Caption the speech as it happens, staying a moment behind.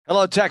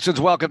Hello, Texans.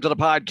 Welcome to the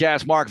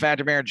podcast. Mark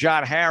Vandermeer and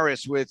John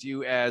Harris with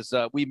you as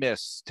we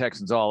miss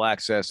Texans All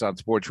Access on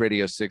Sports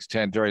Radio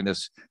 610 during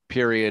this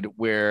period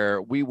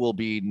where we will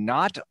be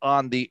not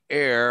on the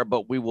air,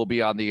 but we will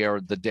be on the air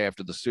the day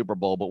after the Super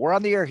Bowl. But we're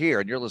on the air here,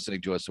 and you're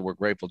listening to us, so we're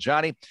grateful.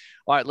 Johnny,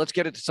 all right, let's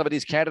get into some of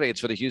these candidates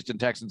for the Houston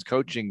Texans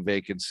coaching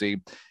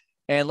vacancy.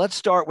 And let's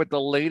start with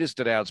the latest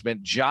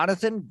announcement.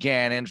 Jonathan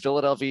Gannon,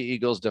 Philadelphia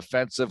Eagles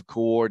defensive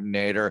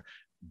coordinator.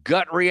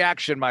 Gut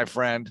reaction, my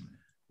friend.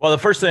 Well, the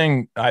first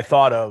thing I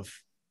thought of,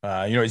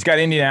 he's got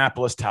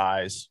Indianapolis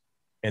ties,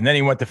 and then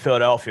he went to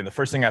Philadelphia. And the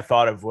first thing I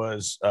thought of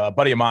was a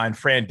buddy of mine,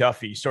 Fran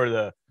Duffy, sort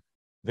of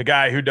the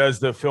guy who does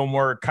the film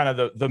work, kind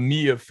of the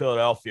me of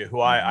Philadelphia,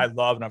 who I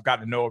love and I've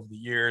gotten to know over the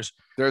years.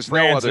 There's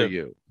Fran's no other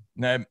you.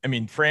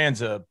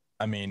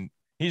 I mean,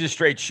 he's a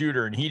straight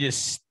shooter, and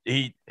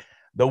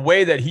the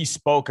way that he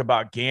spoke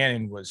about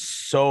Gannon was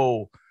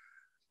so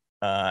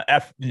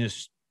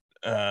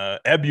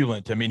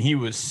ebullient. I mean, he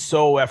was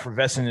so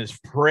effervescent in his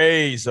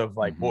praise of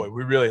like, boy,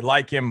 we really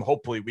like him.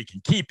 Hopefully we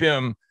can keep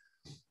him.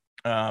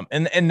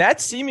 And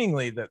that's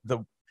seemingly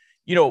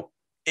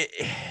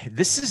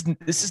this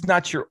is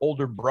not your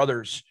older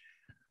brother's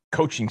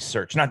coaching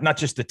search, not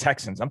just the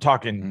Texans. I'm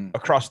talking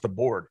across the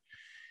board.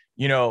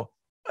 The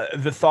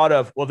thought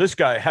of, well, this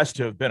guy has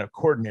to have been a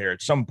coordinator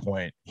at some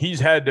point. He's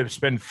had to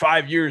spend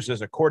 5 years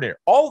as a coordinator.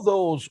 All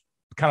those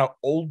kind of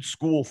old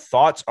school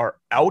thoughts are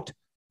out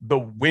the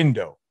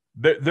window.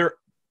 They're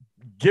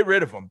get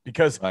rid of them,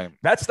 because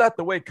that's not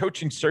the way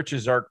coaching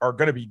searches are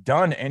going to be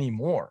done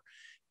anymore.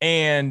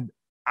 And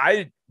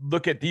I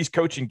look at these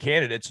coaching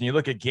candidates, and you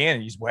look at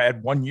Gannon, he's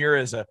had 1 year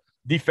as a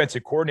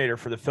defensive coordinator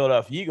for the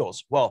Philadelphia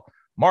Eagles. Well,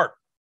 Mark,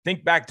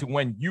 think back to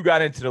when you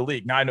got into the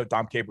league. Now I know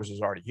Dom Capers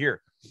was already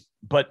here,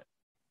 but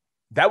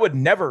that would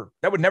never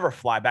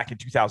fly back in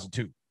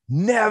 2002.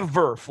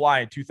 Never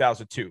fly in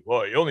 2002.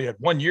 Well, he only had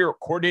 1 year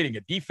coordinating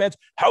a defense.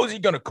 How is he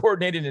going to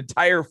coordinate an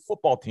entire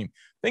football team?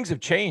 Things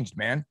have changed,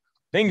 man.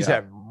 Things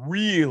have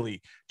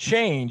really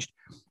changed.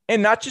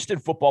 And not just in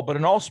football, but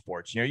in all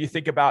sports. You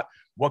think about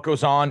what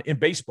goes on in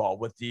baseball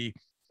with the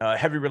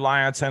heavy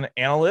reliance on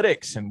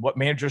analytics and what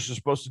managers are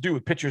supposed to do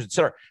with pitchers, et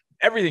cetera.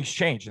 Everything's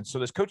changed. And so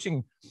this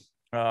coaching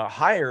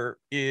hire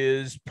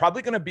is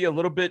probably going to be a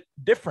little bit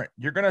different.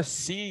 You're going to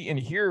see and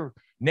hear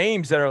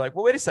names that are like,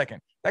 well, wait a second.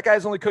 That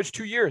guy's only coached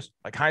 2 years,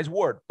 like Hines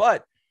Ward.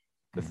 But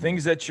the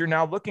things that you're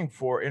now looking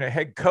for in a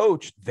head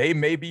coach, they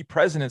may be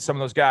present in some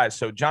of those guys.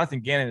 So Jonathan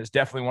Gannon is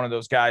definitely one of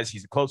those guys.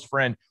 He's a close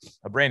friend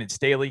of Brandon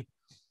Staley.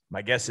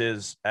 My guess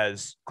is,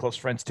 as close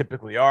friends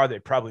typically are, they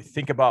probably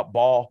think about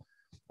ball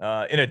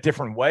in a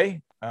different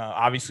way.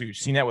 Obviously, we've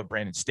seen that with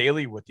Brandon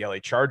Staley with the LA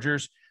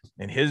Chargers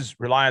and his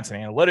reliance on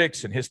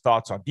analytics and his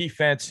thoughts on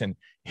defense. And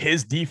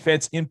his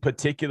defense in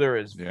particular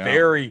is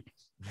very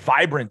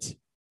vibrant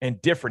and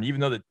different,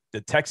 even though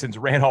the Texans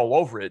ran all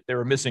over it. They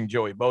were missing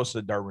Joey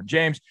Bosa, Derwin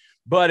James,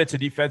 but it's a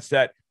defense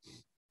that,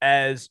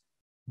 as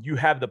you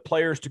have the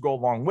players to go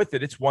along with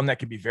it, it's one that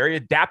can be very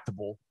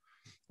adaptable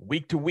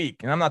week to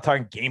week. And I'm not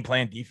talking game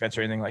plan defense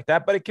or anything like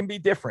that, but it can be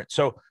different.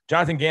 So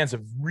Jonathan Gannon's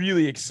a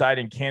really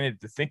exciting candidate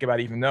to think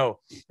about, even though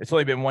it's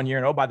only been 1 year.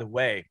 And oh, by the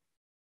way,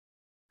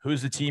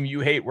 who's the team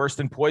you hate worse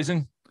than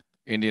poison?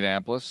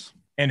 Indianapolis.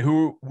 And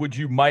who would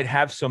you might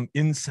have some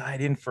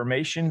inside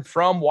information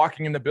from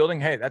walking in the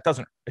building? Hey, it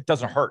doesn't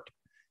hurt.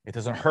 It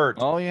doesn't hurt.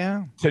 Oh,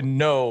 yeah. To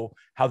know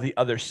how the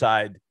other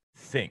side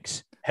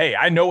thinks. Hey,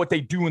 I know what they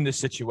do in this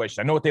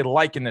situation. I know what they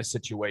like in this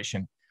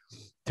situation.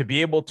 To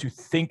be able to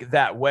think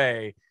that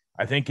way,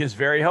 I think, is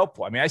very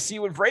helpful. I mean, I see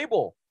with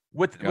Vrabel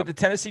with the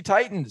Tennessee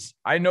Titans.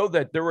 I know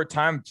that there were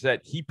times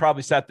that he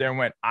probably sat there and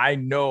went, I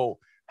know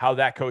how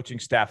that coaching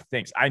staff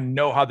thinks. I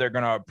know how they're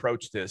going to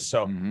approach this.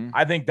 So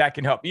I think that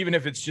can help. Even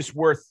if it's just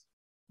worth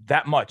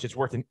that much, it's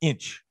worth an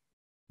inch.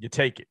 You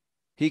take it.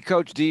 He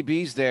coached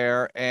DBs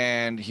there,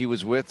 and he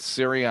was with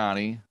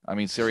Sirianni. I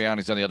mean,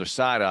 Sirianni's on the other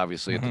side,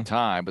 obviously, at the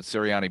time, but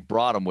Sirianni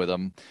brought him with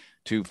him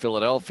to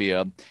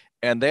Philadelphia,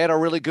 and they had a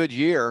really good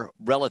year,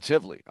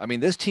 relatively. I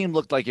mean, this team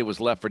looked like it was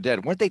left for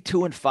dead. Weren't they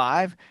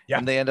 2-5? Yeah.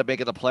 And they end up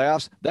making the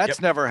playoffs?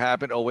 That's never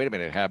happened. Oh, wait a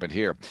minute. It happened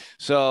here.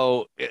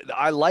 So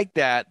I like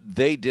that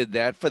they did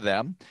that for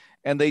them.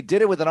 And they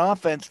did it with an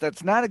offense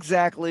that's not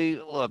exactly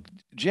 – look,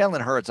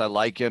 Jalen Hurts, I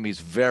like him. He's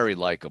very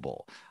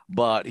likable.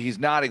 But he's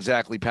not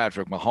exactly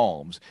Patrick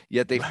Mahomes.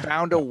 Yet they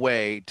found a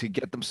way to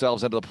get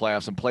themselves into the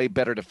playoffs and play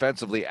better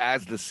defensively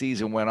as the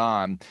season went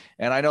on.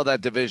 And I know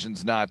that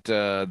division's not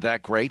that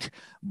great,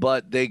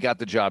 but they got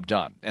the job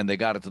done. And they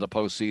got it to the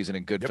postseason,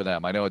 and good for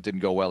them. I know it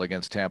didn't go well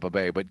against Tampa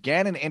Bay. But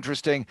Gannon,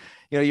 interesting.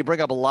 You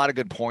bring up a lot of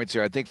good points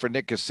here. I think for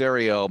Nick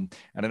Caserio,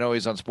 and I know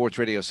he's on Sports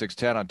Radio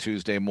 610 on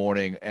Tuesday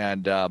morning,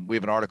 and we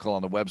have an article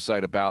on the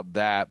website about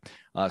that,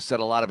 said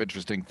a lot of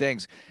interesting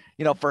things.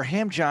 For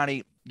him,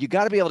 Johnny, you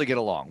got to be able to get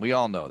along. We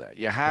all know that.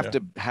 You have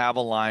to have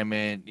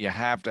alignment. You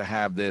have to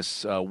have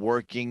this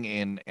working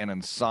in an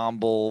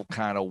ensemble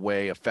kind of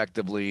way,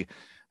 effectively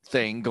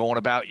thing going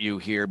about you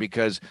here,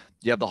 because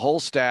you have the whole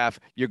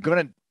staff. You're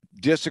going to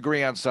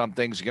disagree on some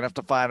things. You're going to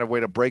have to find a way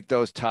to break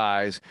those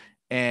ties.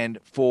 And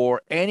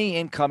for any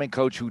incoming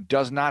coach who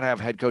does not have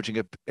head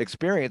coaching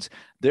experience,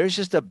 there's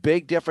just a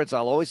big difference.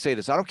 I'll always say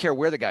this. I don't care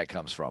where the guy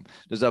comes from.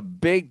 There's a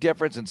big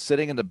difference in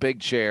sitting in the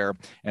big chair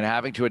and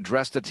having to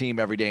address the team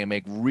every day and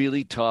make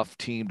really tough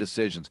team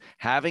decisions.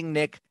 Having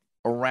Nick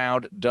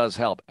around does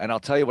help. And I'll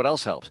tell you what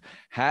else helps.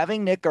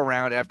 Having Nick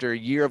around after a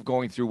year of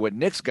going through what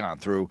Nick's gone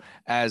through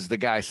as the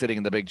guy sitting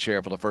in the big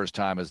chair for the first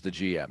time as the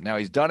GM. Now,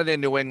 he's done it in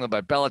New England,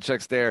 but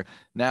Belichick's there.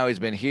 Now he's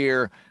been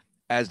here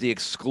as the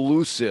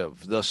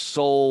exclusive, the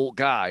sole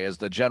guy, as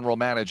the general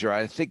manager.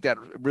 I think that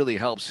really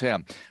helps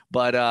him.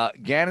 But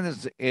Gannon,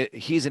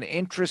 he's an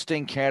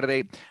interesting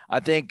candidate. I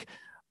think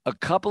a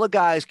couple of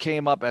guys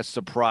came up as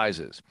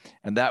surprises,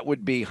 and that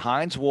would be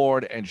Hines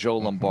Ward and Joe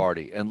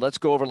Lombardi. And let's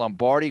go over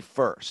Lombardi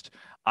first.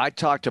 I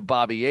talked to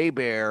Bobby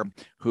Hebert,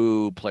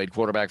 who played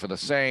quarterback for the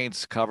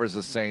Saints, covers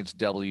the Saints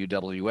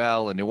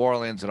WWL in New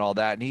Orleans and all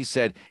that. And he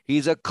said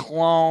he's a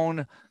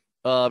clone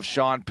of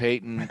Sean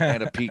Payton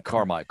and a Pete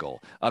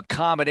Carmichael, a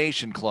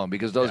combination clone,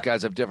 because those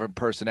guys have different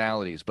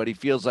personalities, but he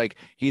feels like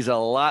he's a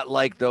lot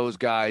like those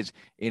guys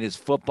in his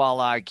football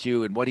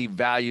IQ and what he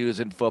values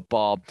in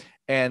football.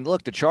 And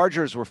look, the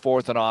Chargers were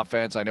fourth in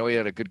offense. I know he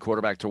had a good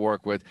quarterback to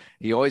work with.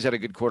 He always had a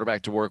good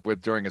quarterback to work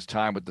with during his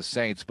time with the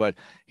Saints, but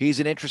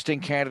he's an interesting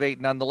candidate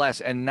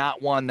nonetheless, and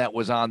not one that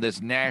was on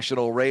this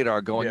national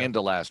radar going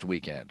into last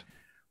weekend.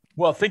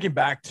 Well, thinking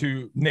back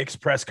to Nick's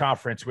press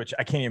conference, which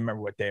I can't even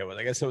remember what day it was.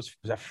 I guess was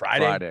that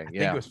Friday? Friday, I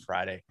think it was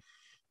Friday.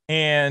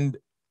 And,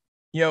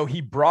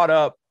 he brought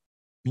up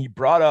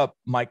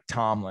Mike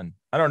Tomlin.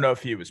 I don't know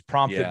if he was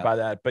prompted by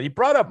that, but he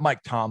brought up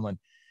Mike Tomlin,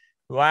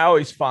 who I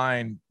always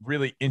find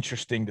really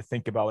interesting to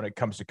think about when it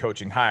comes to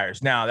coaching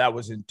hires. Now, it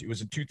was in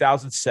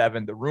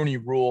 2007. The Rooney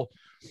Rule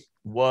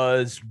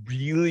was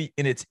really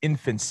in its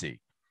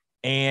infancy,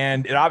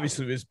 and it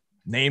obviously was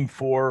named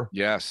for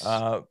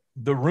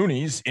the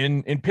Rooneys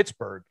in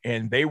Pittsburgh.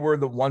 And they were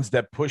the ones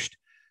that pushed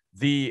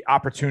the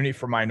opportunity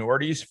for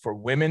minorities, for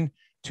women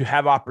to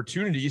have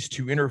opportunities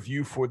to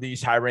interview for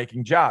these high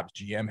ranking jobs,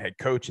 GM, head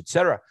coach, et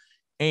cetera.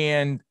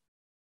 And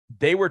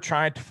they were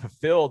trying to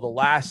fulfill the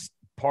last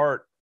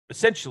part,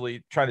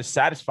 essentially trying to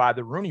satisfy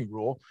the Rooney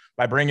Rule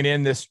by bringing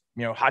in this,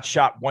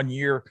 hotshot 1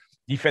 year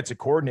defensive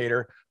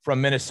coordinator from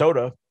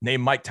Minnesota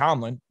named Mike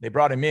Tomlin. They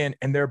brought him in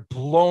and they're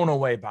blown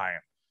away by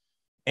him.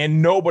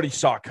 And nobody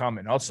saw it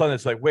coming. All of a sudden,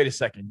 it's like, wait a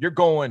second, you're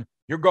going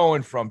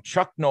from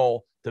Chuck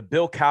Noll to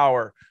Bill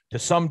Cowher to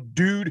some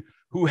dude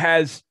who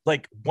has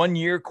like 1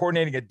 year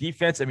coordinating a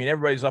defense. I mean,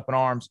 everybody's up in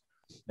arms.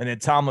 And then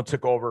Tomlin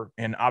took over,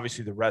 and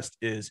obviously the rest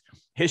is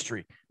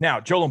history. Now,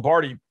 Joe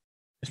Lombardi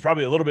is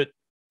probably a little bit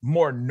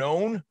more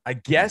known, I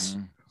guess,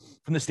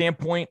 from the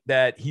standpoint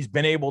that he's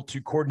been able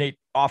to coordinate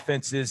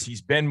offenses.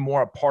 He's been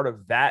more a part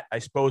of that, I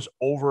suppose,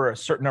 over a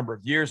certain number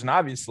of years. And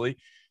obviously,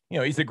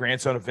 he's the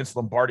grandson of Vince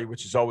Lombardi,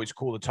 which is always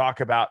cool to talk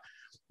about.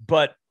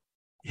 But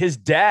his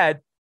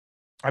dad,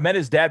 I met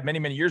his dad many,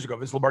 many years ago,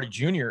 Vince Lombardi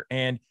Jr.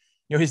 And,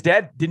 his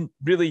dad didn't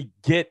really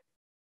get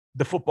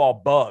the football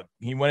bug.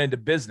 He went into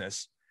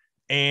business,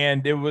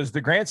 and it was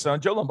the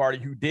grandson, Joe Lombardi,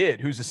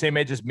 who's the same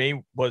age as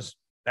me,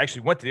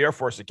 actually went to the Air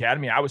Force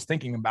Academy. I was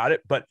thinking about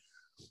it, but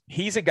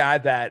he's a guy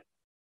that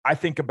I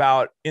think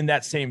about in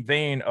that same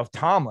vein of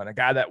Tomlin, a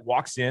guy that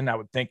walks in. I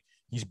would think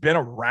he's been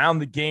around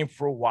the game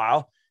for a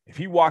while. If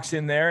he walks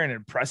in there in an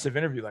impressive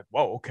interview, like,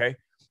 whoa, okay.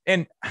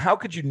 And how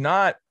could you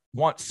not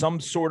want some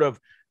sort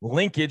of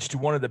linkage to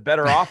one of the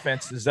better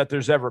offenses that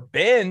there's ever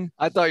been?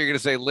 I thought you were going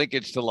to say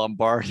linkage to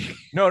Lombardi.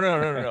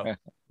 No.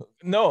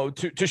 No,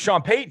 to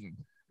Sean Payton.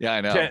 Yeah,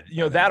 I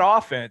know. That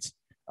offense.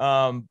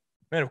 And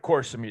of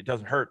course, I mean, it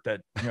doesn't hurt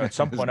that, at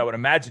some point I would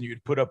imagine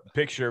you'd put up a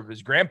picture of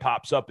his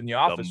grandpops up in the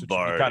office,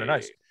 Lombardi, which would be kind of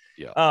nice.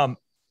 Yeah.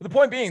 The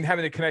point being,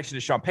 having the connection to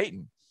Sean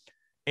Payton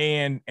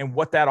and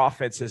what that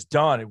offense has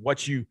done and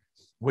what you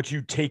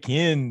take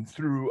in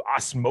through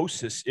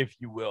osmosis, if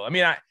you will. I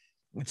mean,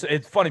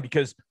 it's funny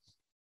because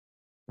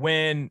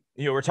when,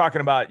 we're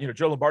talking about,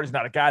 Joe Lombardi's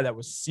not a guy that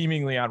was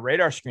seemingly on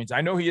radar screens. I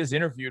know he is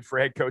interviewed for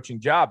head coaching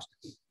jobs.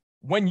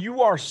 When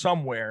you are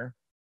somewhere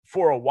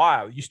for a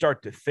while, you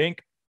start to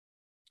think,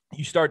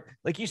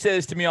 like you say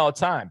this to me all the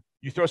time,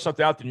 you throw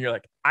something out there and you're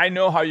like, I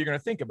know how you're going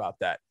to think about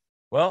that.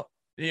 Well,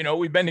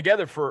 we've been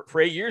together for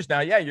 8 years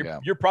now. Yeah,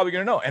 you're probably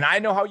going to know. And I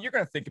know how you're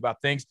going to think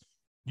about things.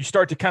 You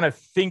start to kind of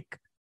think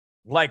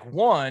like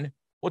one.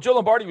 Well, Joe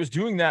Lombardi was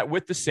doing that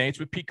with the Saints,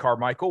 with Pete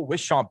Carmichael, with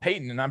Sean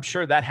Payton, and I'm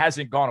sure that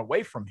hasn't gone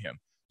away from him.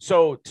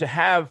 So to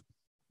have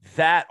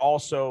that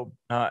also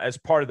as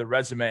part of the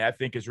resume, I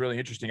think is really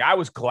interesting. I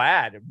was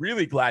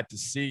really glad to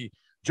see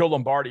Joe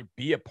Lombardi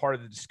be a part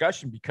of the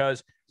discussion,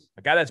 because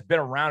a guy that's been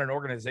around an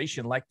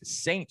organization like the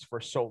Saints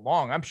for so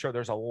long, I'm sure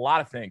there's a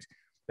lot of things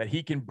that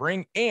he can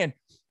bring. And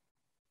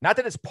not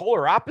that it's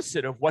polar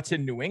opposite of what's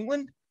in New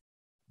England,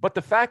 but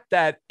the fact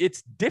that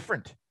it's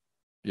different,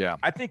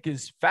 I think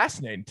is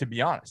fascinating, to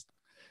be honest.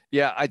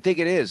 Yeah, I think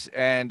it is.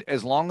 And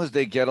as long as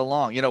they get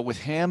along, with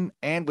him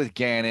and with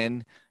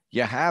Gannon,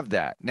 you have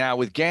that. Now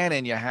with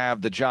Gannon, you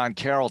have the John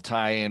Carroll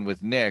tie-in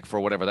with Nick, for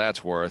whatever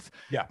that's worth.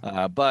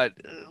 Yeah. But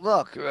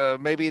look,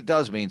 maybe it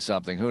does mean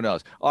something. Who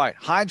knows? All right,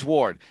 Hines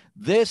Ward.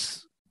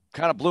 This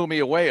kind of blew me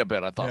away a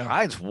bit. I thought,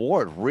 Hines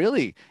Ward,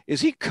 really?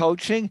 Is he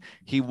coaching?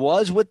 He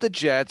was with the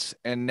Jets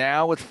and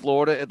now with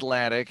Florida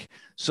Atlantic.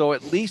 So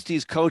at least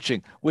he's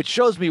coaching, which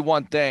shows me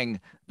one thing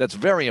that's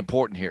very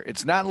important here.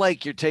 It's not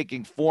like you're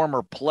taking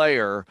former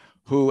player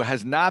who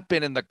has not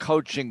been in the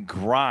coaching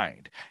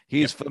grind.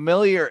 He's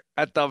familiar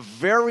at the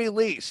very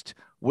least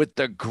with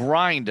the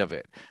grind of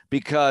it,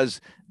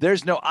 because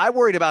I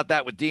worried about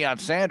that with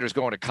Deion Sanders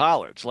going to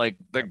college, like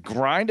the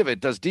grind of it.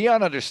 Does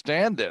Deion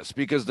understand this?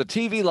 Because the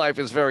TV life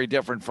is very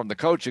different from the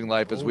coaching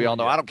life, as we all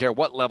know. I don't care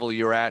what level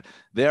you're at.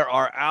 There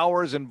are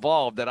hours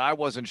involved that I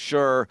wasn't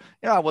sure,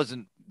 I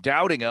wasn't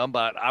doubting him,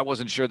 but I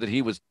wasn't sure that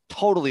he was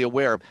totally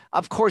aware of.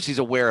 Of course he's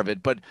aware of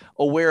it, but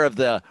aware of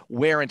the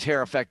wear and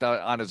tear effect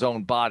on his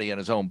own body and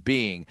his own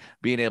being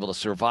able to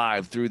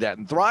survive through that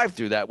and thrive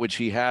through that, which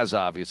he has,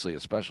 obviously,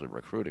 especially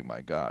recruiting,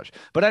 my gosh.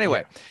 But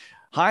anyway,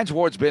 Hines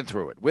Ward's been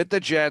through it with the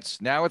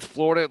Jets, now with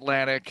Florida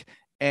Atlantic.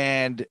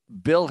 And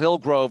Bill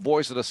Hillgrove,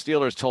 voice of the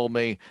Steelers, told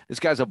me this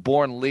guy's a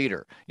born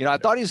leader. I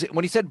thought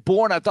when he said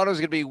born, I thought it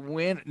was going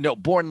to be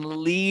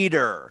born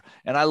leader.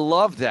 And I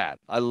love that.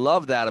 I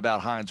love that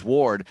about Hines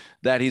Ward,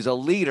 that he's a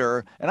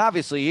leader. And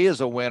obviously he is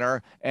a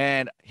winner.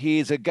 And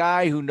he's a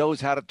guy who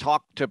knows how to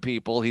talk to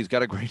people. He's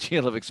got a great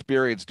deal of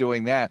experience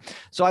doing that.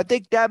 So I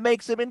think that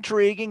makes him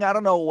intriguing. I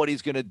don't know what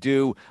he's going to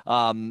do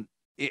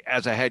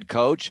as a head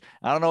coach.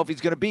 I don't know if he's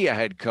going to be a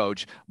head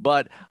coach,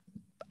 but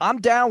I'm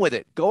down with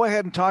it. Go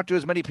ahead and talk to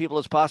as many people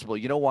as possible.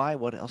 You know why?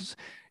 What else?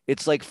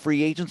 It's like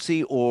free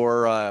agency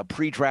or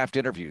pre-draft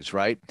interviews,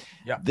 right?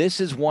 Yeah. This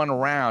is one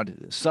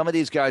round. Some of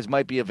these guys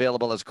might be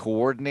available as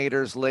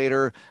coordinators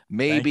later.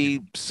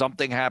 Maybe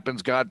something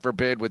happens, God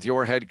forbid, with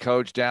your head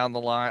coach down the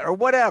line or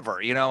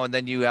whatever, and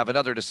then you have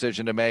another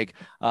decision to make.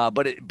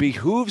 But it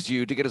behooves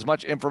you to get as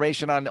much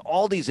information on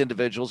all these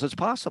individuals as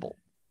possible.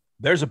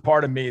 There's a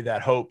part of me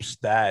that hopes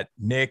that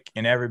Nick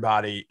and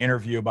everybody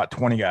interview about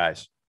 20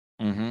 guys.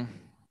 Mm-hmm.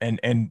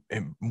 And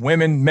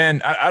women,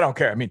 men, I don't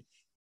care. I mean,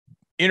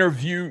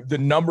 interview the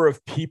number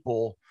of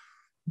people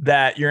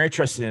that you're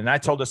interested in. And I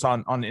told this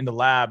on in the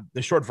lab.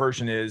 The short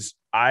version is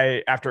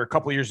after a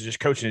couple of years of just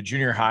coaching at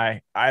junior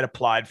high, I had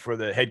applied for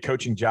the head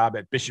coaching job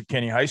at Bishop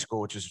Kenny High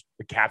School, which is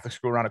the Catholic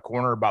school around the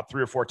corner, about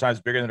 3 or 4 times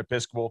bigger than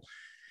Episcopal.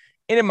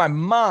 And in my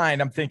mind,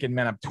 I'm thinking,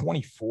 man, I'm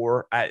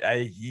 24.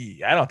 I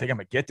don't think I'm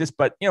gonna get this,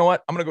 but you know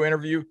what? I'm gonna go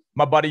interview.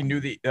 My buddy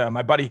knew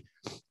my buddy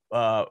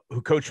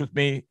who coached with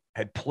me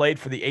had played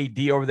for the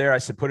AD over there. I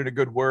said, put in a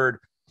good word,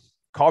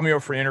 called me over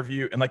for an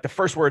interview. And like the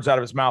first words out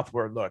of his mouth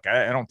were, look,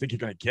 I don't think you're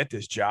going to get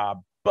this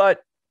job.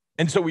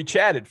 And so we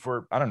chatted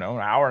for, I don't know,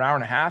 an hour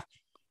and a half.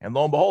 And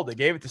lo and behold, they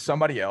gave it to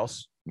somebody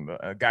else,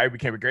 a guy who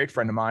became a great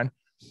friend of mine.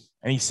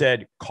 And he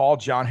said, call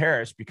John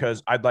Harris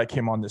because I'd like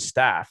him on this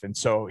staff. And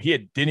so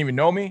didn't even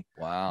know me.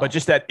 Wow. But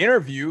just that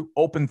interview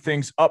opened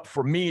things up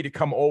for me to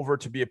come over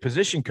to be a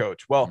position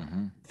coach. Well,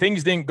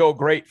 things didn't go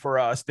great for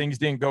us. Things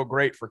didn't go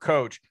great for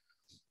coach.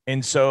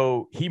 And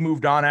so he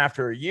moved on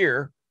after a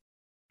year,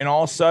 and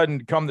all of a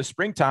sudden, come the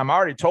springtime, I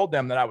already told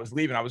them that I was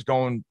leaving. I was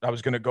going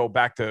to go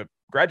back to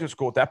graduate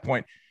school at that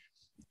point.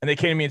 And they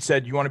came to me and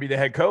said, you want to be the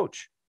head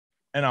coach?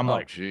 And I'm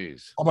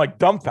geez. I'm like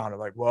dumbfounded,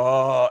 like,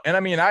 whoa. And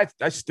I mean, I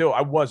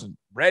wasn't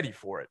ready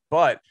for it,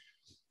 but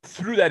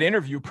through that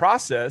interview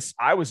process,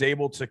 I was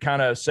able to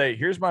kind of say,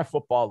 here's my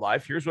football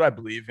life. Here's what I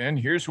believe in.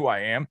 Here's who I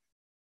am.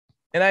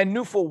 And I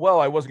knew full well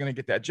I wasn't going to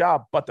get that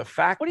job. But the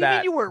fact What do you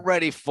mean you weren't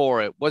ready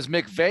for it? Was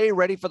McVay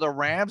ready for the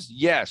Rams?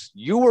 Yes,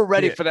 you were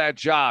ready for that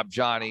job,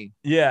 Johnny.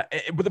 Yeah.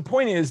 But the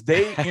point is,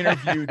 they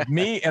interviewed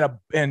me and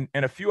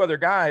a few other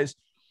guys.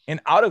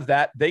 And out of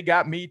that, they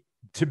got me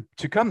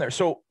to come there.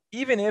 So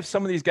even if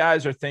some of these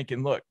guys are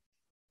thinking, look,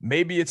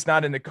 maybe it's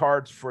not in the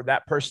cards for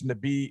that person to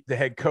be the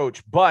head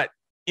coach, but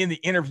in the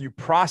interview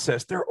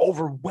process, they're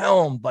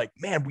overwhelmed. Like,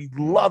 man, we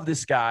love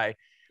this guy.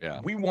 Yeah.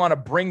 We want to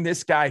bring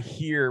this guy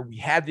here. We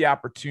had the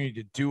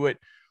opportunity to do it.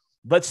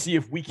 Let's see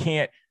if we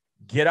can't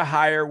get a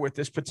hire with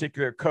this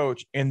particular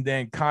coach and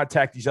then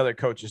contact these other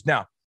coaches.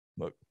 Now,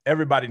 look,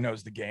 everybody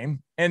knows the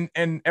game, and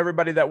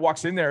everybody that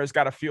walks in there has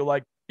got to feel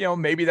like,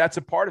 maybe that's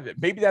a part of it.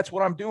 Maybe that's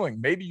what I'm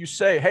doing. Maybe you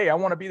say, hey, I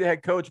want to be the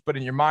head coach, but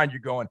in your mind,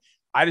 you're going,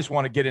 I just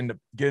want to get in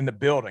the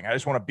building. I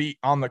just want to be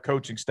on the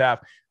coaching staff.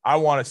 I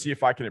want to see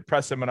if I can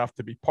impress them enough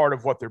to be part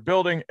of what they're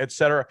building, et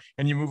cetera.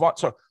 And you move on.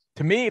 So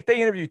to me, if they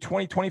interview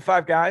 20,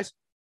 25 guys,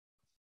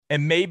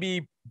 and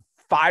maybe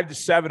 5 to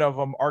 7 of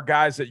them are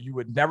guys that you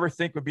would never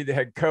think would be the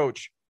head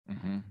coach,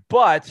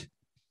 but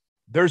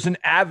there's an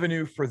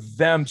avenue for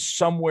them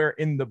somewhere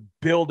in the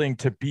building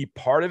to be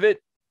part of it,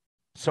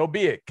 so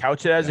be it.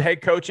 Couch it as a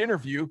head coach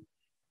interview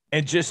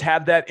and just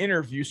have that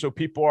interview so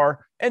people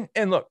are – and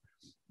look,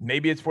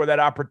 maybe it's for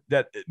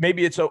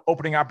maybe it's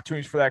opening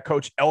opportunities for that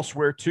coach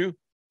elsewhere too.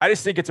 I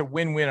just think it's a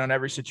win-win on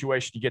every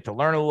situation. You get to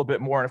learn a little bit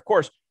more. And, of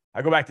course,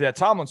 I go back to that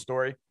Tomlin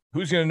story.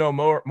 Who's going to know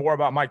more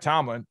about Mike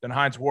Tomlin than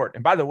Hines Ward?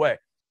 And by the way,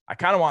 I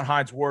kind of want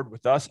Hines Ward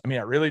with us. I mean,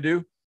 I really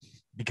do,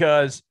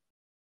 because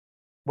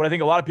what I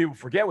think a lot of people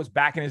forget was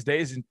back in his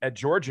days at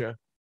Georgia,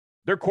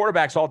 their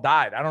quarterbacks all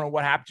died. I don't know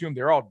what happened to them.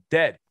 They're all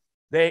dead.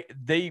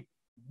 They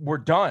were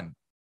done.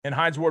 And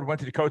Hines Ward went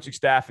to the coaching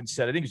staff and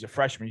said, I think he was a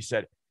freshman. He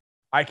said,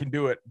 I can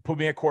do it. Put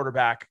me at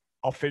quarterback.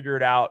 I'll figure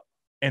it out.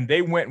 And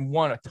they went and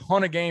won a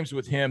ton of games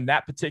with him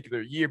that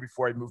particular year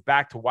before he moved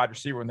back to wide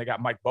receiver when they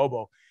got Mike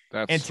Bobo.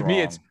 And to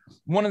me, it's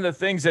one of the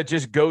things that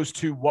just goes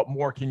to what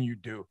more can you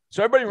do?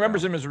 So everybody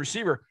remembers him as a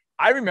receiver.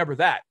 I remember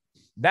that.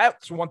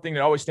 That's one thing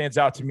that always stands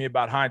out to me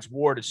about Hines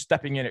Ward is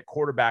stepping in at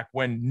quarterback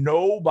when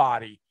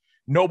nobody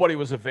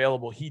was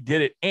available. He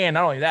did it. And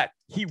not only that,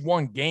 he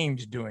won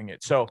games doing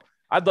it. So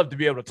I'd love to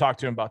be able to talk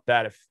to him about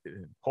that. If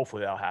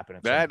hopefully that'll happen.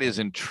 That is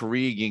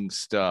intriguing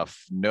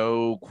stuff.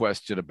 No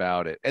question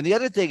about it. And the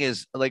other thing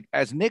is, like,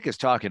 as Nick is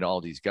talking to all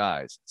these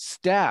guys,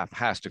 staff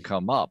has to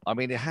come up. I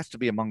mean, it has to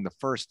be among the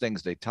first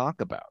things they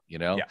talk about,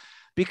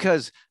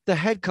 because the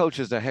head coach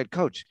is the head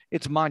coach.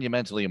 It's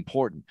monumentally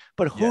important,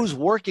 but who's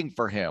working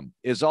for him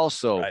is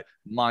also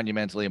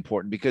monumentally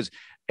important because,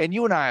 and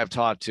you and I have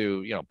talked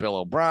to, Bill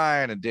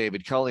O'Brien and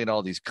David Culley and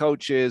all these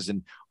coaches.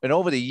 And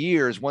over the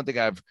years, one thing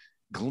I've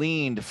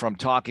gleaned from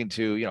talking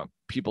to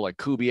people like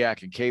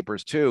Kubiak and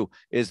Capers too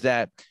is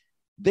that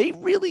they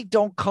really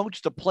don't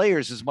coach the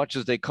players as much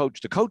as they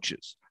coach the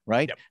coaches,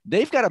 right?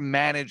 They've got to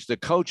manage the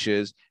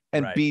coaches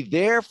and be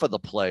there for the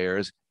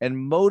players and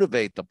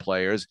motivate the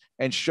players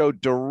and show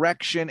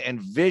direction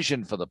and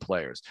vision for the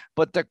players.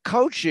 But the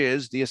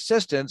coaches, the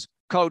assistants,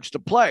 coach the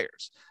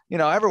players.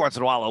 Every once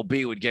in a while, OB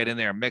would get in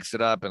there and mix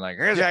it up and like,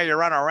 here's how you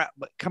run around.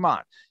 But come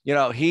on,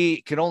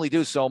 he can only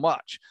do so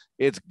much.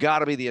 It's got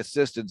to be the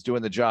assistants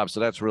doing the job. So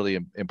that's really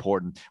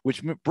important,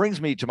 which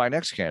brings me to my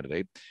next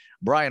candidate,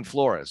 Brian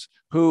Flores,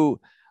 who,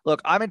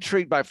 look, I'm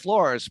intrigued by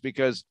Flores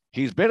because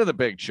he's been in the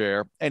big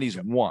chair and he's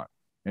won.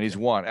 And he's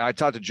won. And I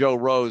talked to Joe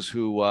Rose,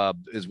 who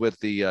is with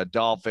the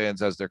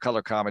Dolphins as their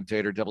color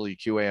commentator,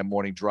 WQAM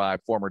Morning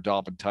Drive, former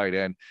Dolphin tight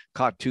end,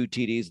 caught 2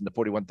 TDs in the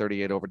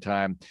 41-38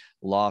 overtime,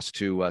 lost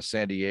to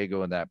San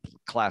Diego in that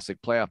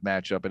classic playoff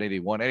matchup in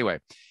 81. Anyway,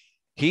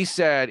 he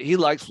said he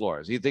likes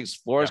Flores. He thinks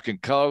Flores can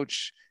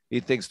coach.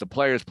 He thinks the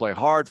players play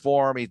hard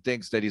for him. He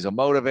thinks that he's a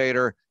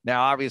motivator.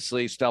 Now,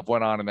 obviously, stuff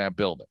went on in that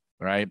building,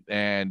 right?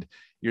 And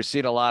you're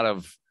seeing a lot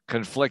of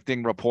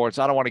conflicting reports.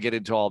 I don't want to get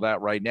into all that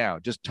right now.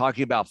 Just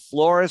talking about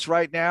Flores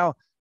right now,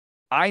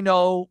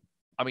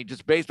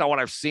 just based on what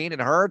I've seen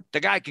and heard, the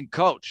guy can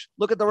coach.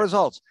 Look at the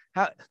results.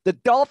 The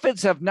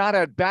Dolphins have not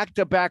had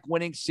back-to-back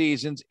winning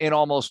seasons in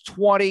almost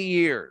 20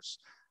 years.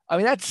 I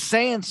mean, that's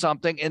saying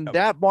something in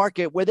that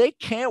market where they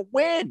can't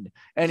win.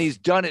 And he's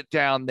done it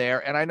down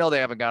there. And I know they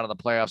haven't gone to the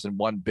playoffs and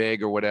won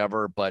big or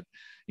whatever, but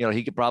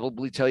he could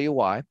probably tell you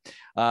why.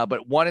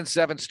 But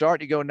 1-7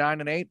 start, you go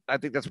 9-8. I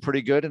think that's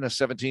pretty good in a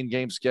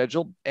 17-game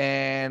schedule.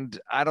 And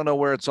I don't know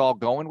where it's all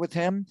going with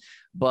him,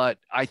 but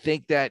I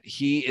think that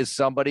he is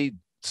somebody.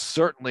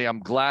 Certainly, I'm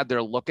glad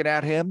they're looking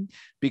at him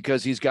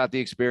because he's got the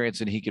experience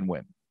and he can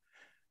win.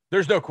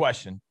 There's no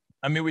question.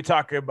 I mean, we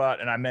talk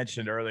about, and I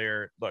mentioned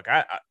earlier, look,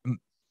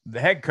 the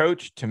head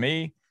coach to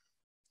me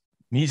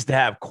needs to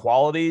have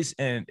qualities,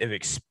 and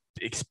if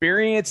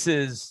experience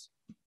is,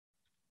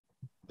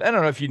 I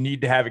don't know if you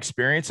need to have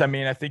experience. I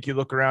mean, I think you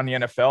look around the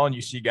NFL and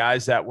you see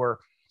guys that were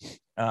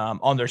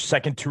on their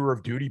second tour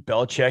of duty,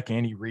 Belichick,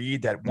 Andy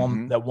Reid, that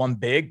won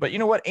big. But you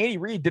know what? Andy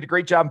Reid did a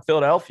great job in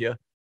Philadelphia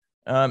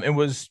and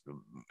was,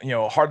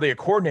 hardly a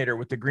coordinator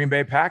with the Green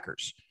Bay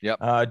Packers. Yep.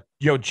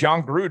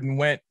 John Gruden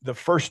went the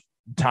first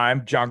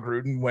time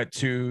went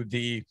to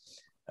the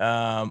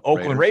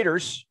Oakland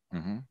Raiders.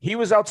 Mm-hmm. He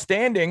was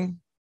outstanding.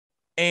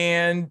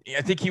 And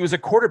I think he was a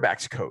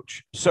quarterback's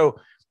coach. So,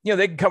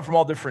 they can come from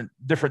all different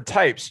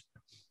types.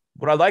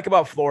 What I like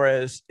about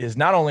Flores is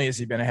not only has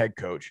he been a head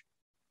coach,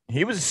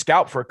 he was a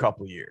scout for a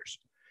couple of years.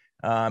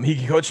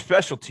 He coached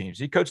special teams.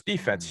 He coached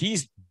defense.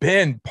 He's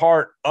been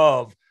part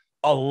of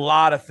a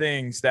lot of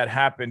things that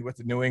happened with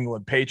the New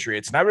England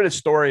Patriots. And I read a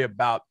story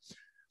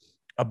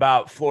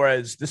about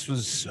Flores. This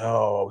was, it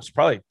was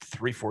probably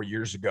 3-4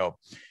 years ago.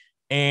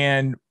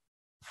 And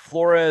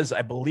Flores,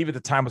 I believe at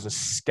the time, was a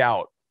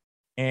scout.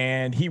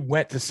 And he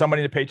went to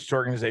somebody in the Patriots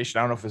organization.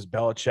 I don't know if it was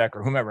Belichick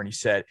or whomever. And he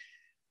said,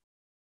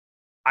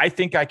 I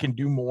think I can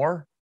do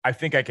more. I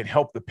think I can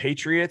help the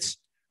Patriots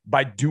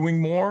by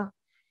doing more.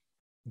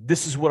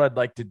 This is what I'd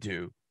like to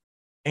do.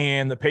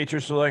 And the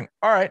Patriots were like,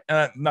 all right.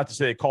 Not to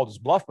say they called his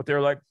bluff, but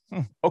they're like,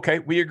 okay,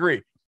 we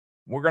agree.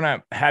 We're going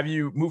to have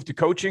you move to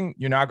coaching.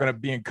 You're not going to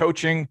be in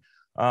coaching.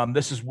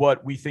 This is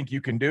what we think you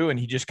can do. And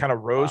he just kind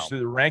of rose through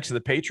the ranks of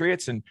the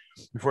Patriots. And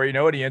before you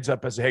know it, he ends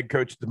up as a head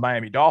coach of the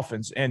Miami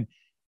Dolphins. And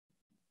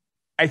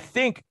I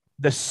think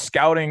the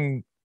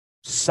scouting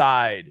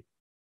side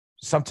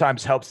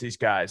sometimes helps these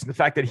guys. And the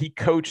fact that he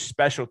coached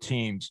special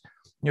teams,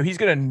 he's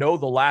going to know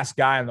the last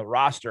guy on the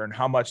roster and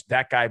how much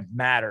that guy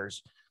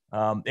matters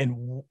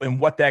and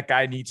what that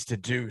guy needs to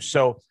do.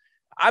 So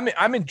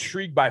I'm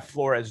intrigued by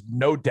Flores,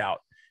 no doubt.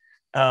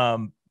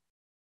 How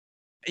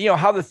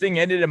the thing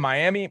ended in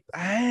Miami,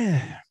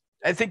 I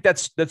think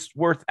that's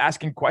worth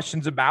asking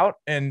questions about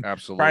and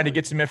trying to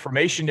get some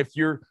information if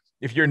you're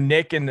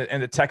Nick and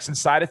the Texan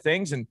side of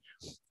things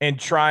and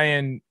try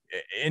and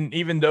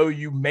even though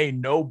you may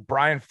know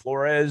Brian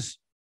Flores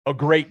a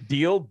great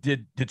deal,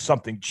 did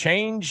something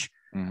change?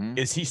 Mm-hmm.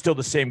 Is he still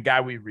the same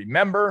guy we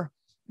remember?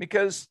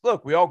 Because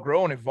look, we all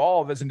grow and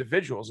evolve as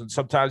individuals. And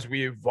sometimes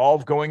we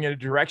evolve going in a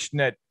direction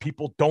that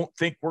people don't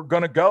think we're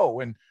going to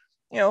go. And,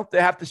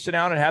 they have to sit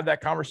down and have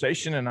that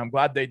conversation. And I'm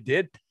glad they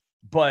did.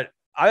 But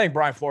I think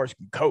Brian Flores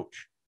can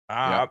coach.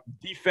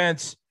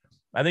 Defense,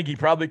 I think he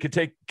probably could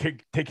take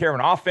care of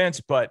an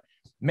offense, but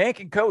man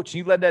can coach.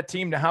 He led that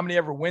team to how many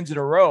ever wins in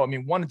a row? I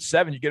mean,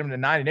 1-7, you get them to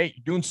 9-8.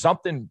 You're doing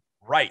something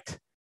right.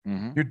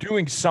 Mm-hmm. You're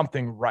doing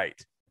something right.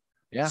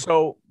 Yeah.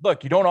 So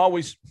look, you don't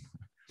always,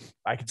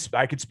 I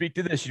could speak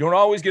to this. You don't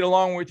always get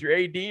along with your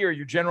AD or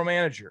your general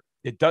manager.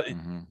 It does.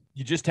 Mm-hmm.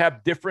 You just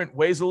have different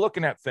ways of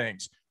looking at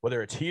things,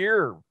 whether it's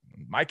here or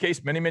in my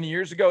case, many, many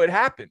years ago, it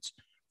happens.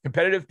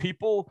 Competitive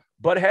people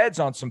butt heads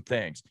on some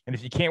things. And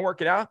if you can't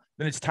work it out,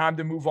 then it's time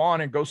to move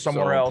on and go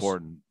somewhere else. So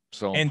important.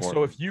 So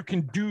so if you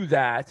can do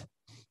that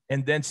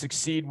and then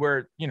succeed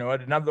where,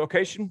 at another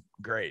location,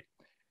 great.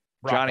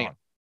 Rock Johnny, on.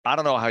 I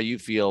don't know how you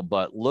feel,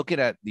 but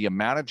looking at the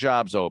amount of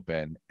jobs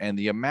open and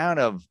the amount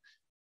of,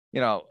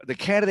 the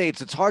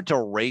candidates, it's hard to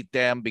rate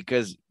them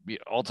because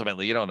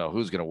ultimately you don't know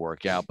who's going to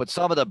work out. But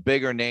some of the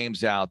bigger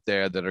names out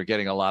there that are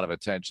getting a lot of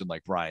attention,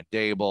 like Brian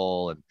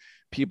Daboll and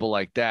people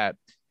like that,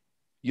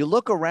 you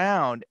look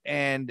around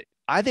and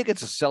I think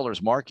it's a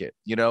seller's market.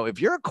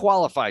 If you're a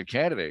qualified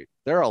candidate,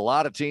 there are a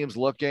lot of teams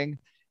looking.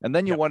 And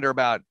then you wonder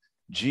about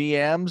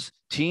GMs,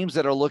 teams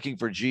that are looking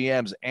for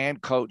GMs and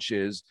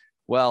coaches.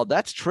 Well,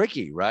 that's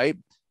tricky, right?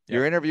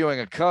 You're interviewing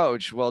a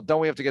coach. Well,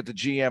 don't we have to get the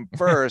GM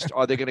first?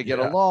 Are they going to get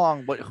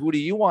along? But who do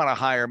you want to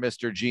hire,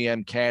 Mr.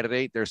 GM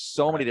candidate? There's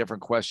so many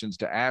different questions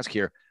to ask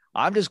here.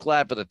 I'm just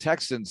glad for the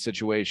Texans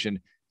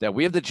situation that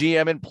we have the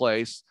GM in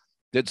place,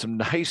 did some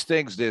nice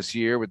things this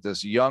year with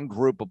this young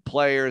group of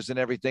players and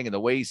everything, and the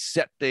way he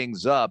set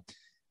things up.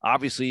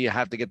 Obviously, you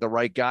have to get the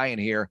right guy in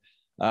here.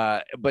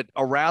 But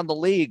around the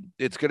league,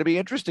 it's going to be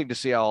interesting to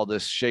see how all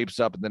this shapes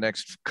up in the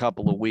next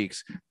couple of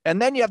weeks. And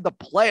then you have the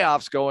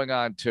playoffs going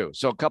on too.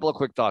 So a couple of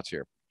quick thoughts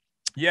here.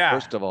 Yeah.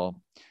 First of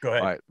all, go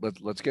ahead. All right,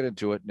 let's get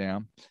into it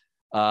now.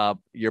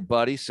 Your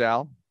buddy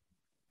Sal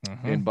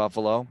in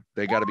Buffalo,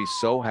 they got to be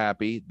so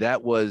happy.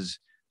 That was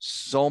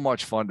so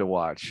much fun to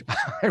watch.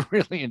 I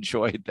really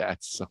enjoyed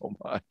that so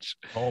much.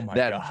 Oh my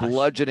gosh.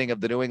 Bludgeoning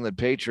of the New England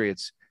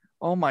Patriots.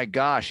 Oh my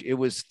gosh, it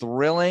was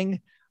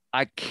thrilling.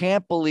 I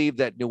can't believe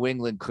that New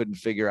England couldn't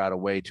figure out a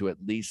way to at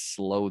least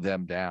slow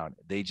them down.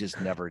 They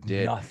just never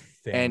did.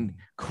 Nothing. And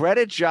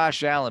credit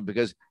Josh Allen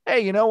because,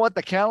 hey, you know what?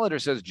 The calendar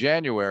says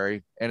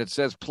January and it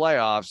says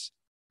playoffs.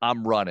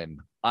 I'm running.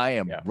 I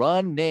am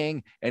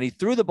running. And he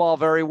threw the ball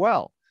very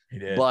well. He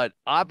did. But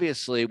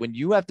obviously, when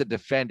you have to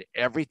defend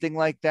everything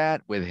like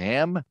that with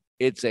him,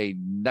 it's a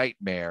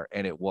nightmare.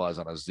 And it was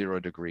on a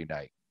 0-degree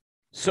night.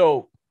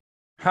 So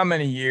how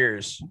many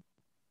years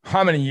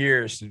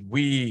did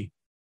we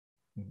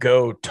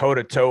go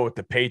toe-to-toe with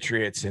the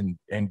Patriots and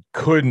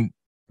couldn't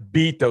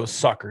beat those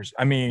suckers?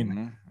 I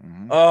mean,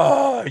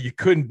 you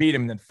couldn't beat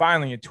them. And then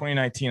finally in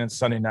 2019 on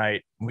Sunday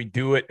night, we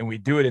do it, and we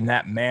do it in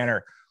that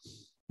manner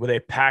with a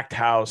packed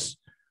house,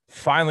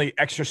 finally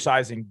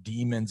exercising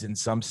demons in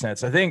some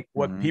sense. I think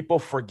what people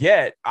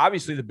forget,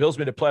 obviously the Bills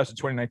made the playoffs in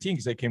 2019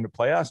 because they came to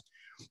play us.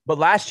 But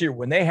last year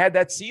when they had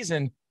that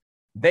season,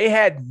 they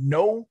had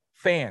no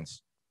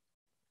fans,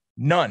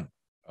 none.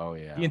 Oh,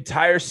 yeah. The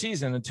entire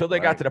season until they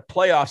got to the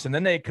playoffs. And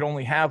then they could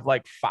only have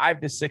like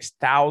 5,000 to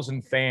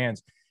 6,000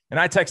 fans. And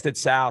I texted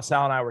Sal.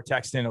 Sal and I were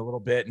texting a little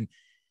bit. And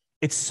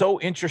it's so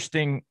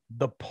interesting,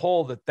 the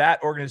pull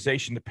that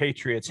organization, the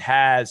Patriots,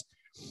 has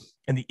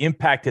and the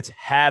impact it's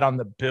had on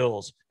the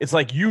Bills. It's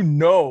like,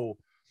 and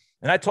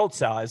I told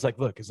Sal, I was like,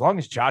 look, as long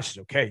as Josh is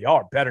okay, y'all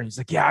are better. And he's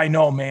like, yeah, I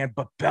know, man.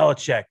 But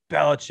Belichick.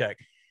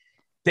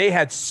 They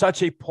had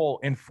such a pull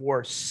in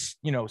for,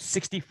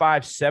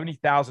 65,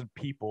 70,000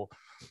 people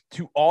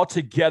to all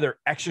together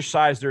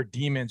exercise their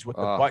demons with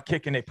the butt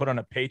kicking they put on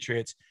the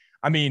Patriots.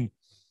 I mean,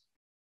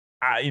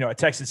 I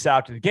texted Sal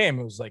after the game.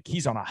 It was like,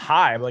 he's on a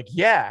high. I'm like,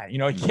 yeah, he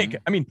can't.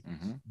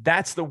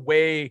 That's the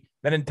way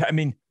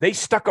they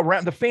stuck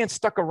around. The fans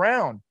stuck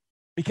around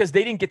because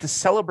they didn't get to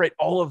celebrate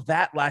all of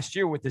that last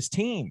year with this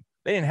team.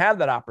 They didn't have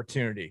that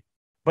opportunity,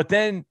 but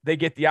then they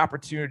get the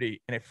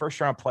opportunity in a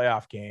first round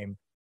playoff game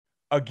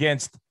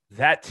against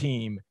that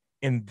team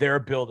in their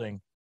building.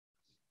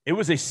 It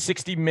was a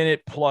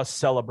 60-minute plus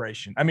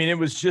celebration. I mean, it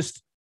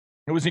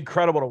was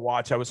incredible to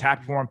watch. I was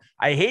happy for them.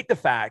 I hate the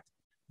fact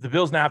the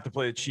Bills now have to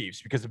play the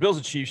Chiefs because the Bills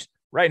and Chiefs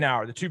right now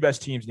are the two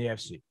best teams in the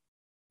AFC.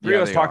 Three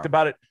of us talked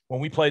about it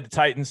when we played the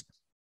Titans.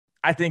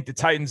 I think the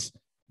Titans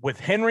with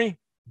Henry,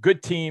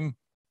 good team.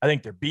 I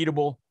think they're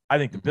beatable. I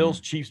think the Bills,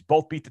 Chiefs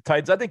both beat the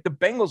Titans. I think the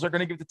Bengals are going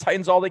to give the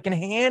Titans all they can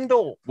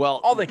handle. Well,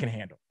 all they can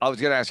handle. I was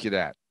going to ask you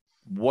that.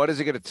 What is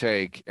it going to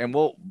take? And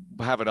we'll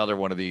have another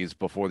one of these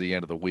before the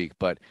end of the week,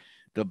 but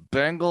the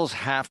Bengals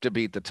have to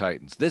beat the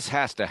Titans. This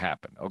has to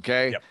happen,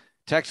 okay? Yep.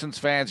 Texans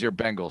fans, you're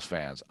Bengals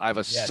fans. I've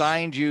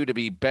assigned you to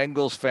be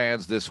Bengals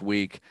fans this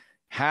week.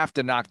 Have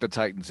to knock the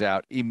Titans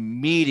out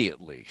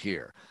immediately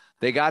here.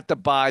 They got the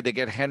bye. They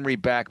get Henry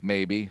back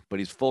maybe, but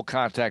he's full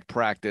contact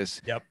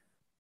practice. Yep.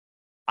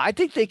 I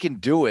think they can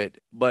do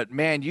it, but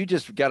man, you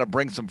just got to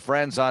bring some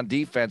friends on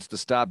defense to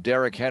stop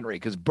Derrick Henry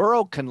because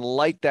Burrow can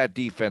light that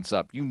defense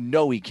up. You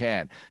know he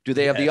can. Do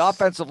they have the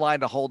offensive line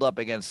to hold up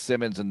against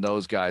Simmons and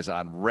those guys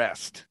on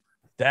rest?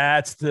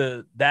 That's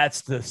the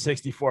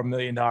 $64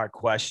 million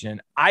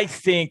question. I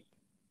think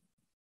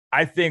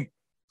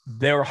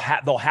they'll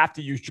have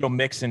to use Joe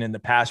Mixon in the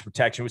pass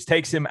protection, which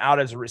takes him out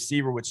as a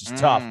receiver, which is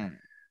tough.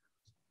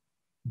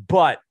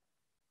 But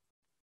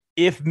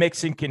if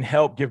Mixon can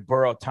help give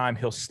Burrow time,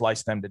 he'll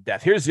slice them to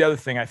death. Here's the other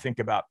thing I think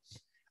about.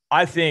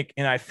 I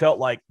felt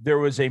like there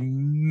was a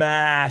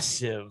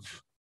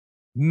massive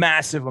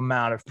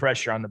amount of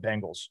pressure on the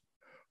Bengals.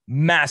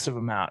 Massive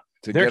amount.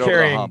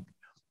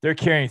 They're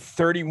carrying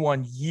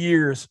 31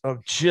 years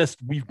of just,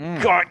 we've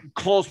gotten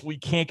close, we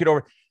can't get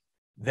over.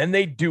 Then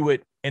they do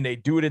it, and they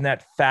do it in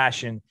that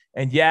fashion.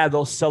 And yeah,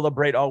 they'll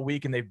celebrate all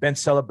week, and they've been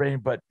celebrating,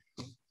 but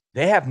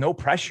they have no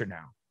pressure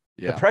now.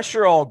 Yeah. The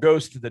pressure all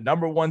goes to the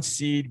number 1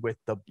 seed with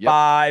the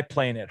bye,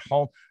 playing at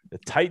home. The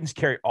Titans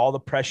carry all the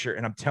pressure.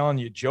 And I'm telling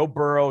you, Joe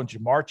Burrow and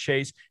Jamar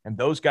Chase and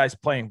those guys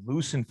playing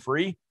loose and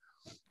free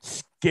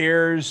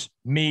scares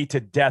me to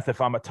death if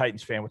I'm a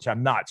Titans fan, which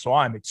I'm not. So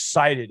I'm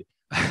excited,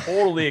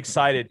 totally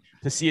excited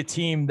to see a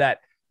team that,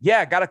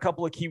 got a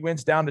couple of key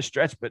wins down the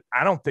stretch, but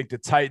I don't think the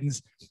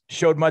Titans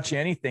showed much of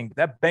anything.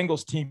 That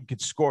Bengals team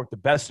could score with the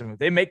best of them. If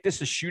they make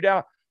this a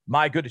shootout,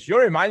 my goodness. You know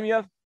what it reminded me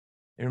of?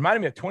 It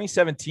reminded me of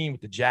 2017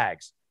 with the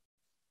Jags.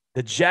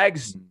 The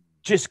Jags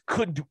just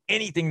couldn't do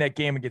anything that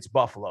game against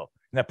Buffalo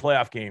in that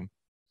playoff game,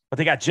 but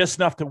they got just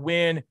enough to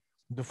win.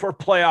 The first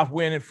playoff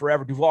win in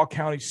forever. Duval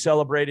County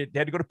celebrated. They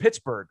had to go to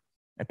Pittsburgh,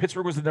 and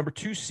Pittsburgh was the number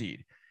 2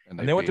 seed. And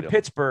they went to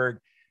Pittsburgh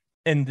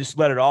and just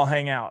let it all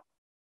hang out.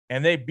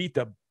 And they beat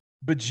the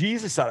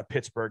bejesus out of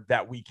Pittsburgh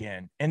that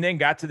weekend and then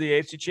got to the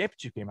AFC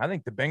Championship game. I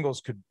think the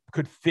Bengals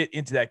could fit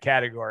into that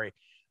category.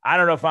 I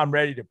don't know if I'm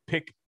ready to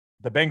pick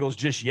the Bengals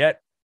just yet.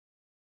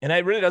 And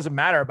it really doesn't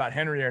matter about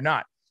Henry or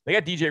not. They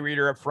got DJ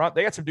Reader up front.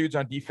 They got some dudes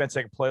on defense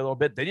that can play a little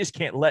bit. They just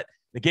can't let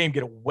the game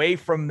get away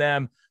from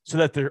them so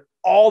that they're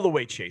all the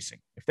way chasing.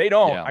 If they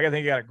don't, I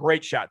think you got a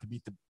great shot to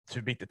beat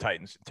the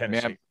Titans in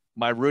Tennessee. Man,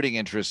 my rooting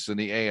interests in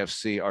the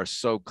AFC are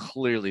so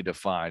clearly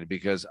defined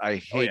because I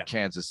hate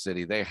Kansas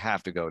City. They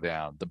have to go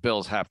down. The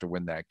Bills have to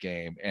win that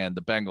game, and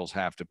the Bengals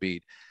have to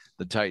beat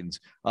the Titans.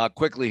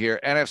 Quickly here,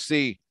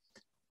 NFC,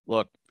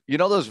 look, you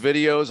know those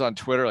videos on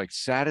Twitter, like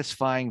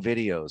satisfying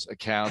videos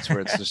accounts where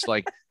it's just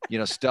like,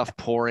 stuff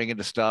pouring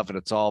into stuff and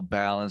it's all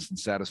balanced and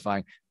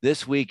satisfying.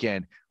 This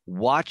weekend,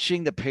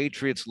 watching the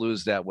Patriots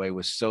lose that way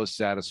was so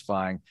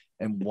satisfying.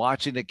 And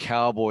watching the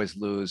Cowboys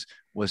lose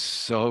was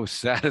so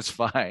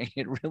satisfying.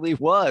 It really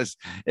was.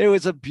 It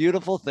was a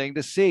beautiful thing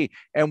to see.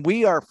 And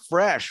we are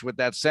fresh with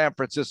that San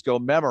Francisco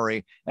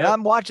memory. And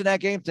I'm watching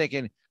that game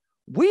thinking,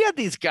 we had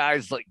these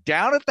guys like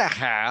down at the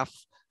half.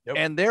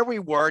 And there we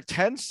were,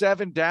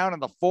 10-7 down in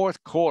the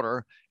fourth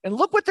quarter. And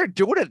look what they're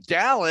doing at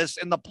Dallas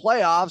in the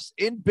playoffs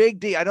in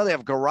Big D. I know they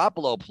have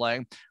Garoppolo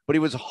playing, but he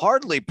was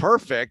hardly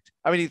perfect.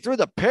 I mean, he threw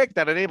the pick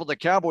that enabled the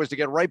Cowboys to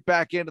get right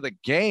back into the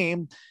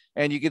game.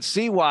 And you can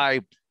see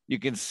why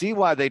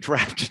they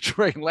drafted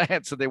Trey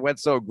Lance and they went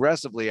so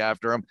aggressively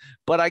after him.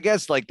 But I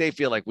guess like they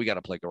feel like we got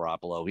to play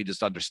Garoppolo. He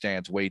just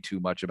understands way too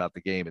much about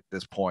the game at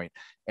this point.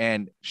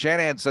 And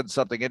Shanahan said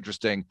something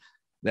interesting,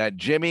 that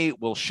Jimmy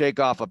will shake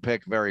off a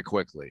pick very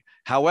quickly.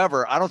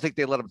 However, I don't think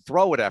they let him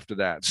throw it after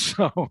that.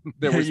 So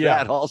there was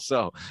that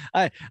also.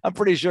 I'm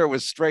pretty sure it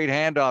was straight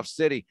handoff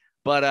city.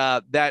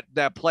 But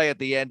that play at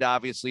the end,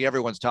 obviously,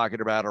 everyone's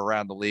talking about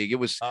around the league. It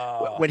was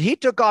when he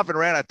took off and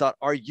ran, I thought,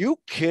 are you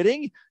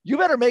kidding? You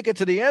better make it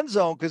to the end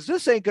zone because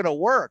this ain't going to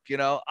work.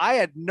 I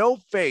had no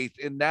faith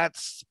in that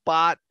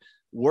spot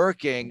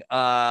working.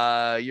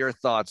 Your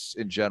thoughts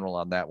in general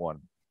on that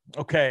one?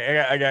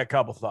 Okay, I got a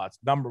couple thoughts.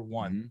 Number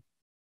one,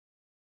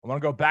 I want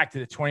to go back to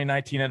the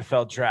 2019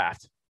 NFL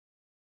draft.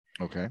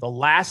 Okay. The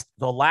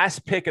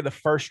last pick of the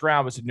first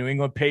round was the New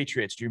England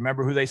Patriots. Do you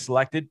remember who they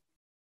selected?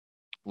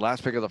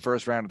 Last pick of the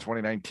first round of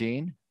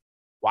 2019?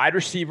 Wide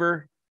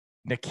receiver,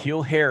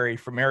 N'Keal Harry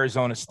from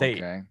Arizona State.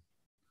 Okay.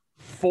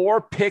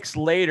 4 picks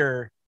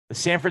later, the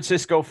San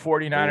Francisco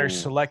 49ers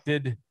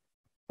selected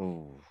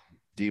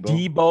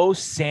Deebo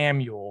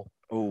Samuel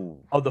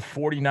of the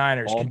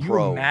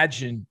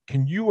 49ers.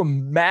 Can you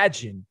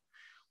imagine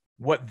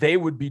what they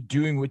would be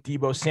doing with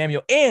Deebo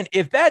Samuel? And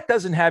if that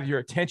doesn't have your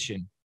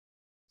attention,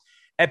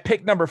 at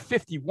pick number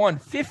 51,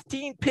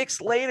 15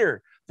 picks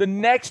later, the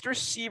next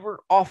receiver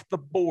off the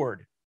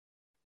board,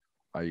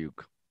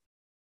 Ayuk.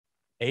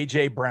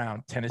 A.J.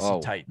 Brown, Tennessee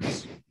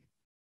Titans.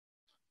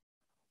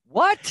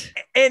 What?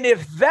 And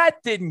if that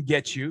didn't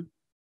get you,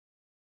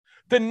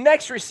 the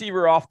next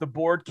receiver off the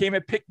board came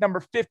at pick number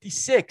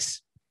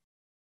 56,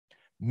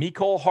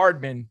 Mecole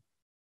Hardman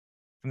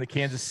from the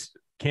Kansas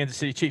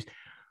City Chiefs.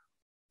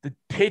 The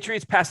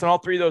Patriots passed on all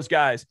 3 of those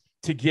guys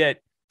to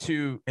get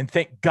to, and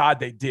thank God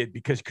they did,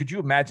 because could you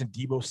imagine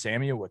Deebo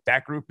Samuel with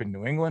that group in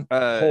New England?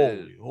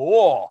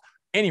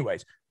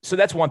 Anyways, so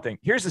that's one thing.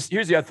 Here's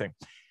the other thing.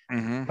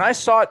 When I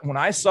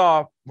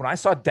saw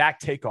Dak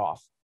take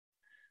off,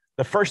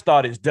 the first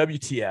thought is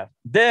WTF.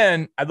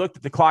 Then I looked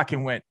at the clock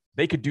and went,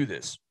 they could do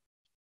this.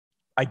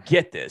 I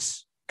get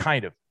this,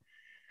 kind of.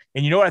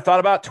 And you know what I thought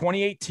about?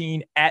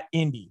 2018 at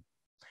Indy.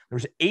 There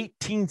was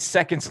 18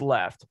 seconds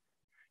left,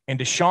 and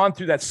Deshaun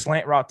threw that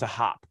slant route to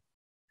Hop.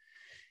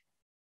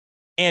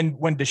 And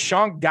when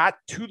Deshaun got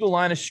to the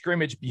line of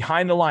scrimmage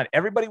behind the line,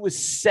 everybody was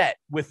set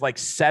with like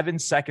 7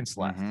 seconds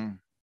left. Mm-hmm.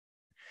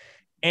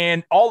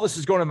 And all this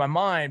is going in my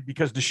mind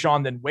because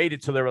Deshaun then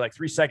waited till there were like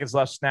 3 seconds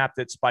left, snapped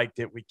it, spiked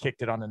it. We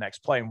kicked it on the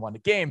next play and won the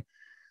game.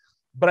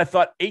 But I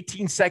thought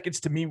 18 seconds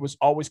to me was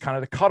always kind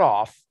of the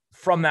cutoff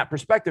from that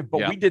perspective.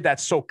 But we did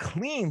that so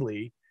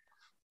cleanly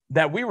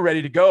that we were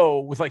ready to go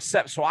with like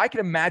 7. So I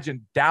can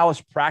imagine Dallas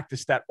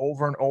practiced that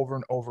over and over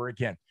and over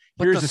again.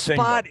 But here's the thing,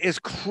 spot is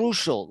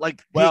crucial. Like,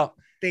 well,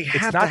 they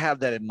have to have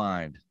that in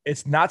mind.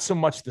 It's not so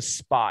much the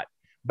spot,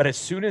 but as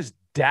soon as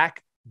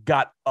Dak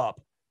got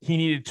up, he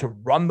needed to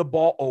run the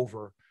ball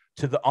over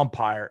to the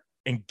umpire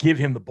and give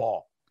him the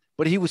ball.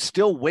 But he was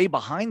still way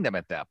behind them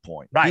at that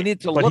point. Right. He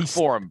needed to look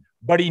for him.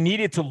 But he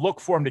needed to look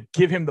for him to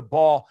give him the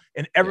ball,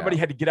 and everybody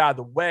had to get out of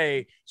the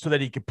way so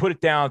that he could put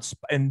it down,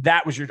 and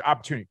that was your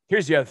opportunity.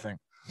 Here's the other thing.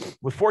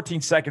 With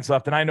 14 seconds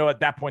left, and I know at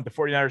that point the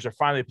 49ers are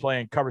finally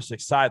playing cover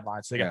 6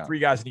 sidelines. So they got 3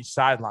 guys in each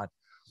sideline.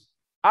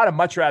 I'd have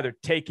much rather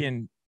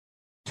taken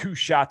 2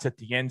 shots at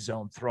the end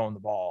zone throwing the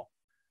ball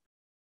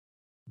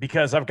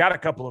because I've got a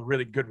couple of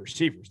really good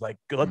receivers. Like,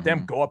 let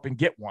them go up and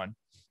get one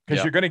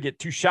because you're going to get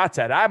 2 shots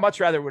at it. I much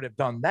rather would have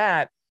done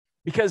that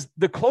because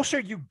the closer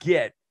you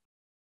get,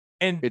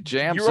 and it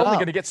jams you're only up.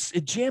 going to get –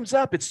 it jams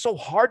up. It's so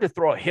hard to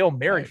throw a Hail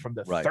Mary from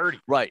the 30.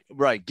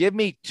 Right. Give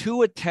me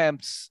 2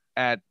 attempts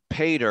at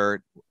pay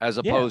dirt as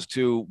opposed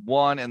to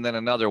one and then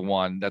another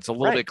one that's a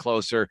little bit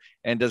closer.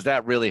 And does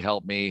that really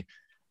help me?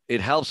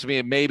 It helps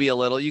me maybe a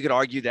little. You could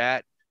argue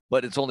that,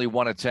 but it's only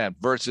 1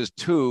 attempt versus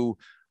 2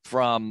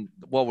 from,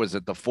 what was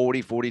it, the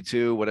 40,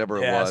 42,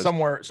 whatever it was.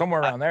 Somewhere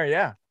around there,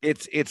 yeah.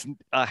 It's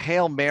a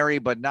Hail Mary,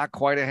 but not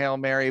quite a Hail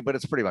Mary, but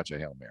it's pretty much a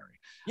Hail Mary.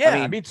 Yeah,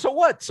 I mean so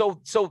what? So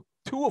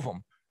 2 of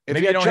them. If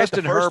you don't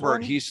Justin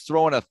Herbert, he's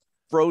throwing a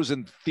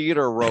frozen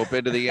theater rope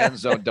into the end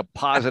zone,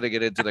 depositing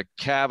it into the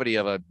cavity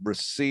of a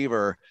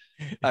receiver.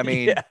 I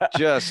mean,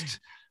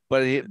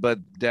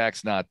 but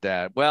Dak's not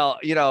that. Well,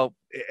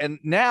 and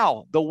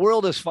now the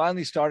world is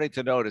finally starting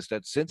to notice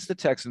that since the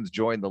Texans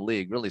joined the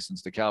league, really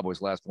since the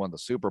Cowboys last won the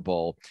Super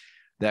Bowl,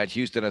 that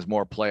Houston has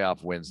more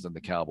playoff wins than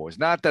the Cowboys.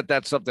 Not that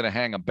that's something to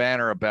hang a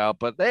banner about,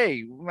 but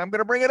hey, I'm going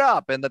to bring it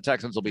up, and the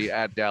Texans will be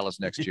at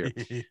Dallas next year.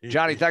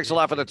 Johnny, thanks a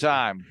lot for the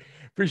time.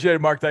 Appreciate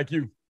it, Mark. Thank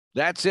you.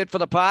 That's it for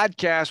the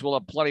podcast. We'll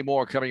have plenty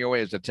more coming your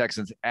way as the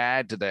Texans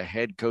add to the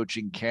head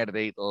coaching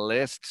candidate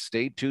list.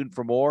 Stay tuned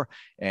for more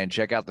and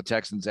check out the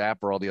Texans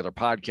app for all the other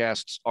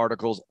podcasts,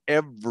 articles,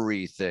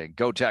 everything.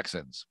 Go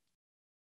Texans.